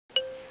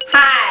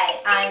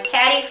I'm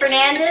Patty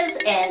Fernandez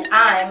and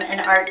I'm an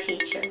art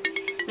teacher.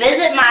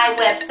 Visit my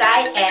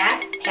website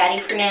at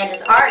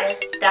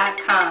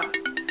pattyfernandezartist.com.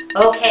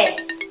 Okay,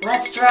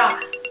 let's draw.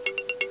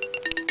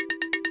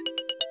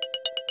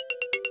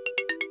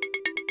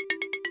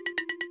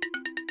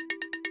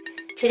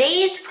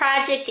 Today's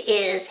project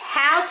is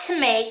how to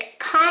make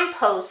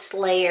compost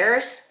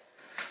layers.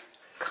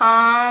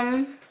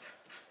 Compost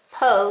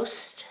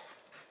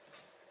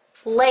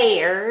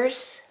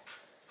layers.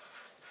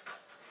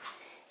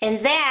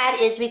 And that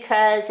is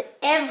because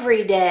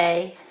every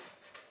day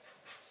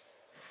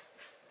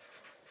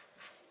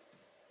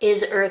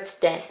is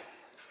Earth Day.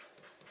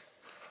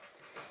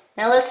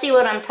 Now let's see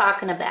what I'm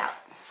talking about.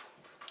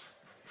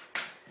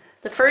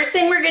 The first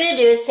thing we're going to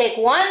do is take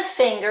one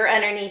finger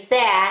underneath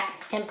that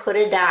and put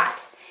a dot.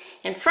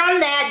 And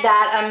from that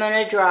dot I'm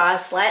going to draw a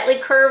slightly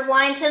curved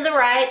line to the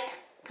right,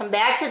 come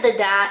back to the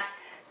dot,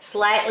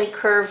 slightly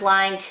curved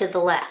line to the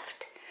left.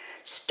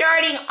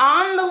 Starting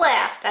on the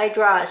left, I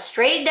draw a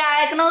straight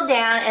diagonal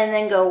down and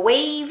then go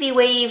wavy,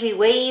 wavy,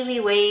 wavy,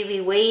 wavy,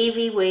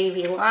 wavy,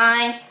 wavy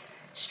line,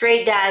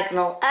 straight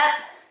diagonal up,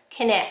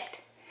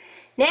 connect.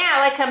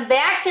 Now I come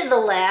back to the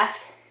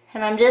left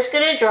and I'm just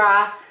going to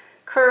draw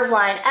curved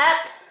line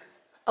up,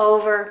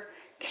 over,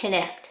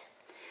 connect.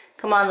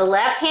 Come on the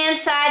left hand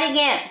side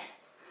again.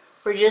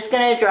 We're just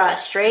going to draw a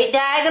straight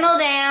diagonal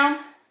down,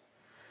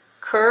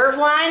 curved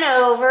line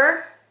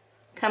over,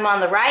 come on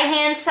the right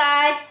hand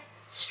side,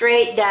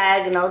 straight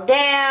diagonal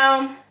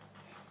down,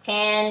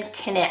 and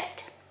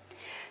connect.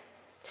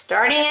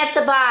 Starting at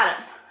the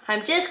bottom,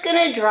 I'm just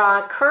going to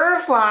draw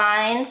curved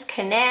lines,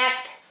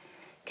 connect,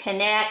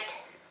 connect,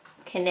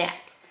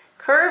 connect.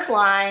 Curved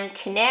line,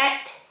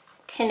 connect,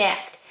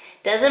 connect.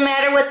 Doesn't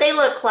matter what they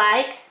look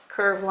like.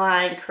 Curved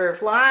line,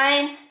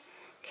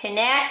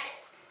 connect,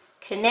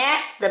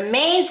 connect. The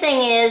main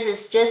thing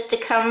is just to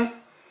come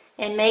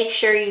and make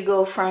sure you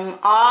go from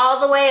all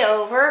the way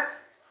over,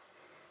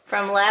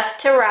 from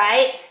left to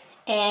right,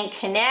 and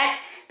connect,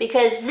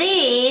 because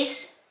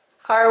these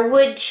are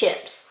wood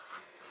chips.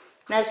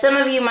 Now some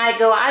of you might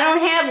go, I don't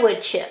have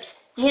wood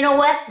chips. You know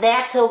what?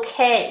 That's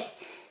okay.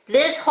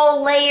 This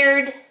whole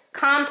layered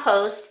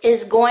compost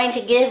is going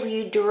to give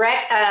you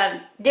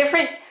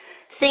different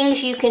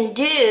things you can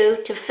do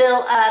to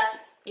fill up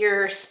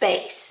your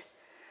space.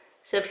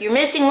 So if you're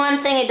missing one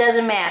thing, it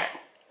doesn't matter.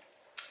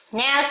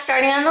 Now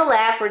starting on the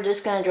left, we're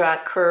just going to draw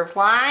a curved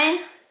line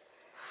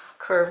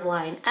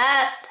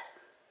up,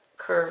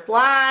 curved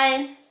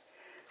line,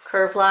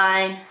 curved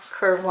line,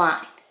 curved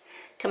line.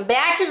 Come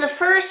back to the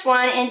first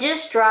one and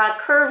just draw a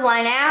curved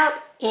line out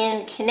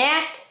and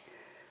connect.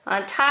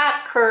 On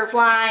top, curved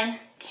line,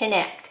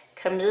 connect.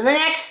 Come to the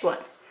next one.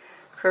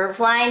 Curved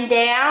line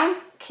down,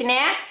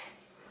 connect.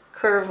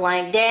 Curved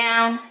line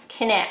down,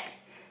 connect.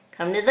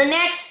 Come to the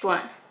next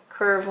one.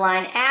 Curved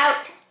line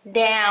out,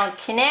 down,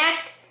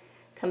 connect.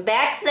 Come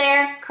back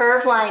there,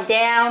 curved line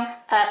down,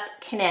 up,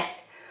 connect.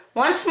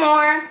 Once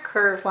more,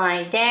 curved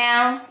line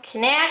down,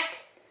 connect,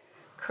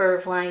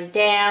 curved line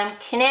down,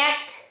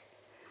 connect,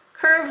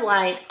 curved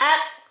line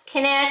up,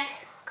 connect,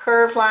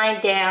 curved line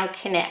down,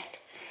 connect.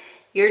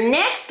 Your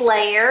next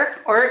layer,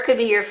 or it could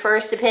be your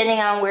first depending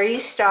on where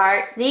you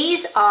start,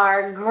 these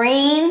are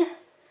green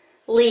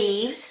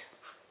leaves,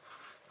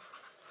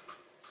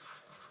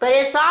 but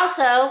it's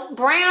also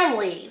brown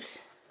leaves.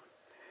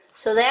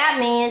 So that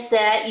means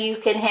that you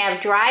can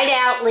have dried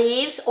out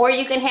leaves or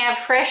you can have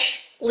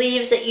fresh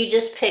leaves that you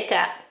just pick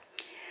up.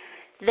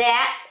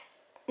 That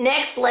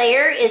next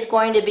layer is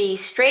going to be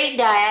straight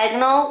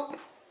diagonal,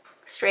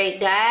 straight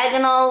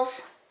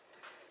diagonals,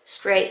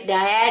 straight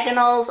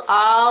diagonals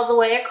all the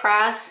way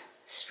across,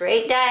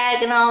 straight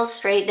diagonals,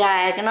 straight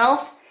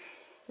diagonals.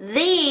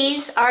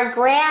 These are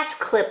grass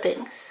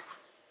clippings.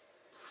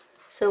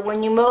 So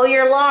when you mow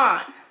your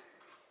lawn,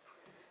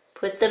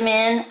 put them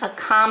in a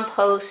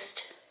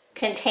compost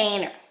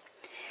container.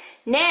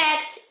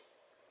 Next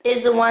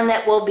is the one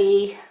that will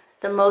be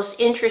the most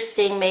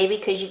interesting maybe,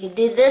 because you can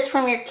do this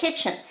from your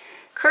kitchen.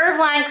 Curved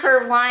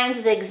line,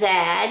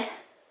 zigzag.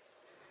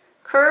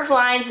 Curved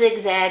line,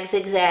 zigzag,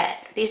 zigzag.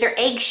 These are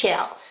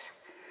eggshells.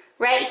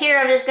 Right here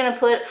I'm just going to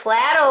put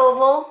flat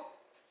oval,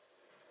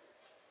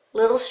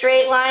 little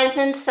straight lines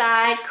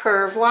inside,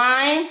 curved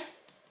line,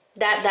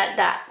 dot, dot,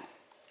 dot.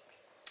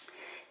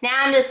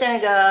 Now I'm just going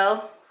to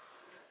go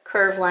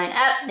curved line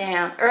up,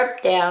 down,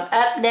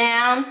 up,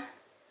 down.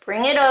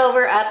 Bring it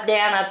over, up,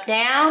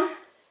 down.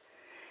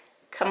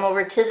 Come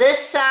over to this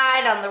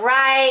side on the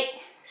right,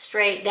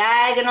 straight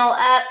diagonal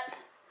up,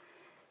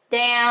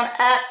 down,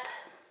 up,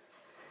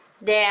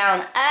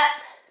 down, up.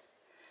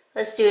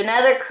 Let's do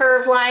another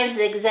curved line,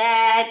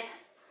 zigzag,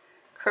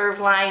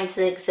 curved line,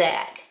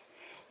 zigzag.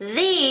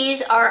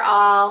 These are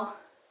all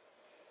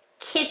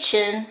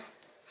kitchen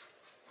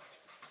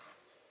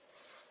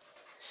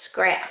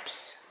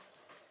scraps.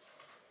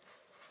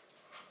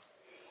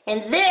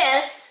 And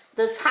this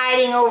that's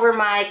hiding over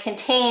my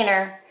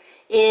container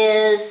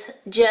is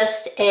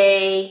just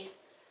a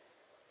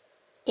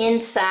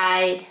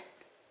inside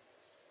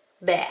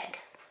bag.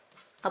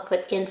 I'll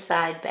put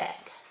inside bag.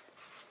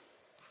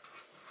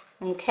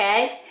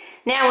 Okay?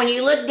 Now when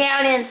you look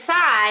down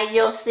inside,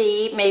 you'll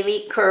see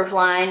maybe curved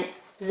line,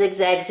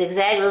 zigzag,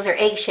 zigzag. Those are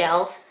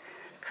eggshells.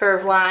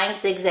 Curved line,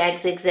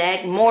 zigzag,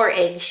 zigzag, more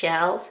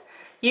eggshells.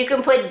 You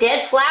can put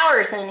dead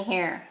flowers in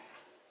here.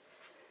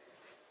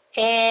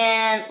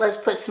 And let's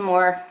put some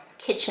more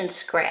kitchen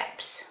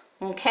scraps.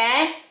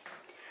 Okay?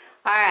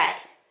 Alright.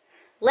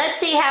 Let's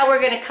see how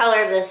we're going to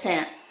color this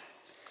in.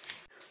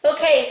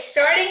 Okay,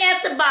 starting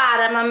at the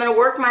bottom, I'm going to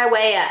work my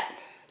way up.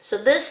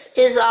 So this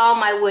is all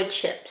my wood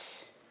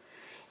chips.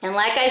 And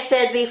like I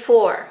said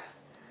before,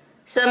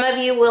 some of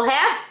you will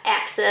have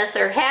access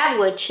or have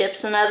wood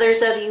chips and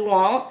others of you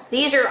won't.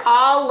 These are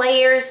all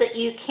layers that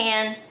you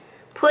can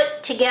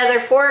put together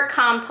for a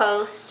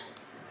compost,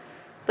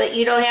 but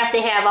you don't have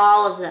to have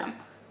all of them.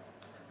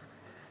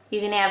 You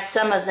can have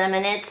some of them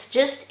and it's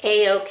just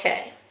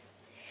a-okay.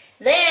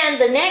 Then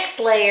the next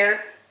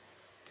layer,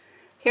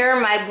 here are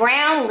my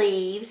brown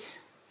leaves.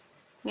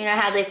 You know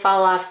how they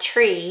fall off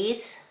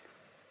trees.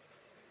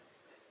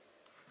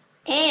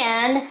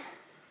 And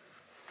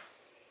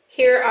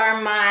here are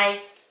my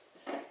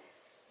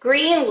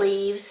green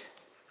leaves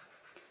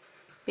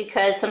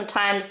because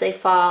sometimes they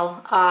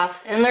fall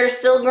off and they're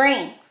still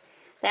green.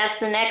 That's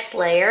the next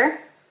layer.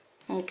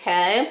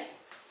 Okay.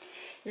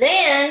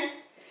 Then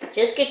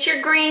just get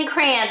your green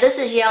crayon. This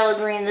is yellow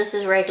green, this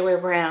is regular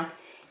brown.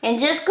 And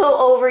just go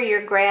over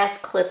your grass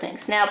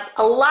clippings. Now,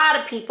 a lot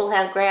of people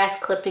have grass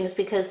clippings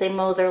because they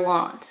mow their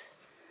lawns.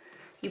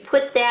 You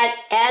put that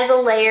as a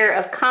layer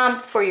of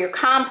for your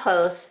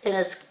compost and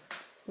it's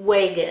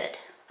way good.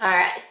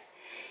 Alright.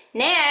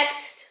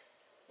 Next,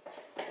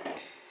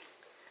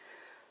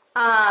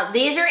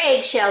 these are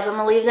eggshells. I'm going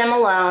to leave them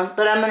alone,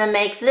 but I'm going to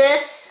make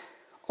this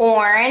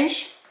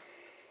orange.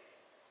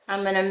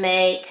 I'm going to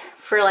make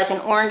for like an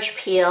orange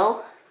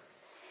peel.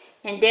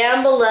 And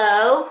down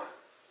below,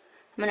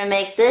 I'm going to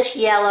make this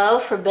yellow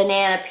for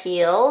banana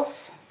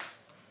peels.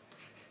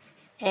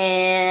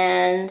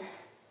 And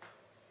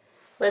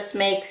let's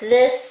make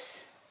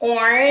this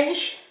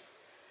orange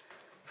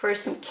for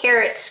some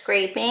carrot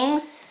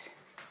scrapings.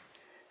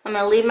 I'm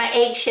going to leave my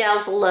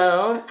eggshells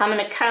alone. I'm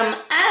going to come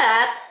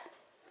up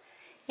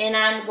and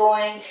I'm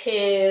going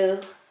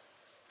to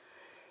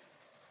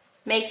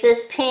make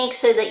this pink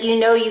so that you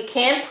know you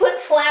can put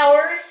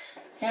flowers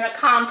in a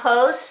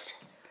compost.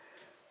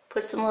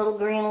 Put some little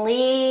green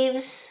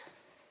leaves.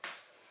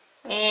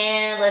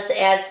 And let's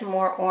add some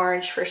more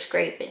orange for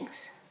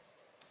scrapings.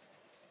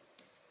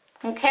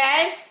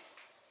 Okay?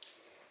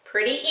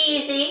 Pretty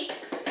easy.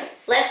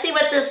 Let's see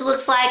what this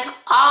looks like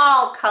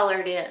all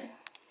colored in.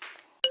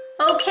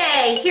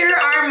 Okay, here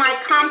are my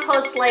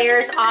compost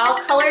layers all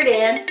colored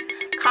in.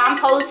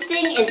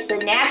 Composting is the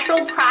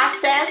natural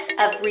process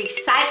of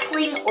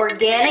recycling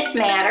organic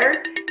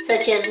matter,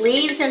 such as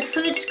leaves and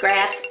food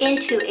scraps,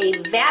 into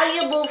a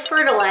valuable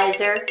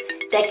fertilizer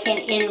that can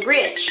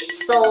enrich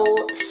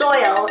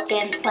soil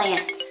and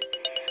plants.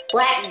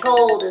 Black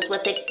gold is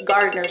what the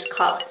gardeners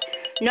call it.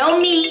 No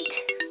meat,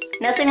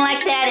 nothing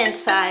like that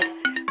inside,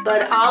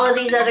 but all of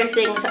these other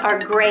things are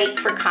great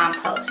for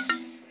compost.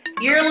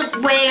 Your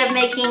way of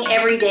making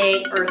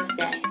everyday Earth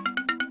Day.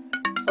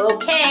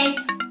 Okay,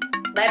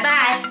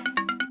 bye-bye.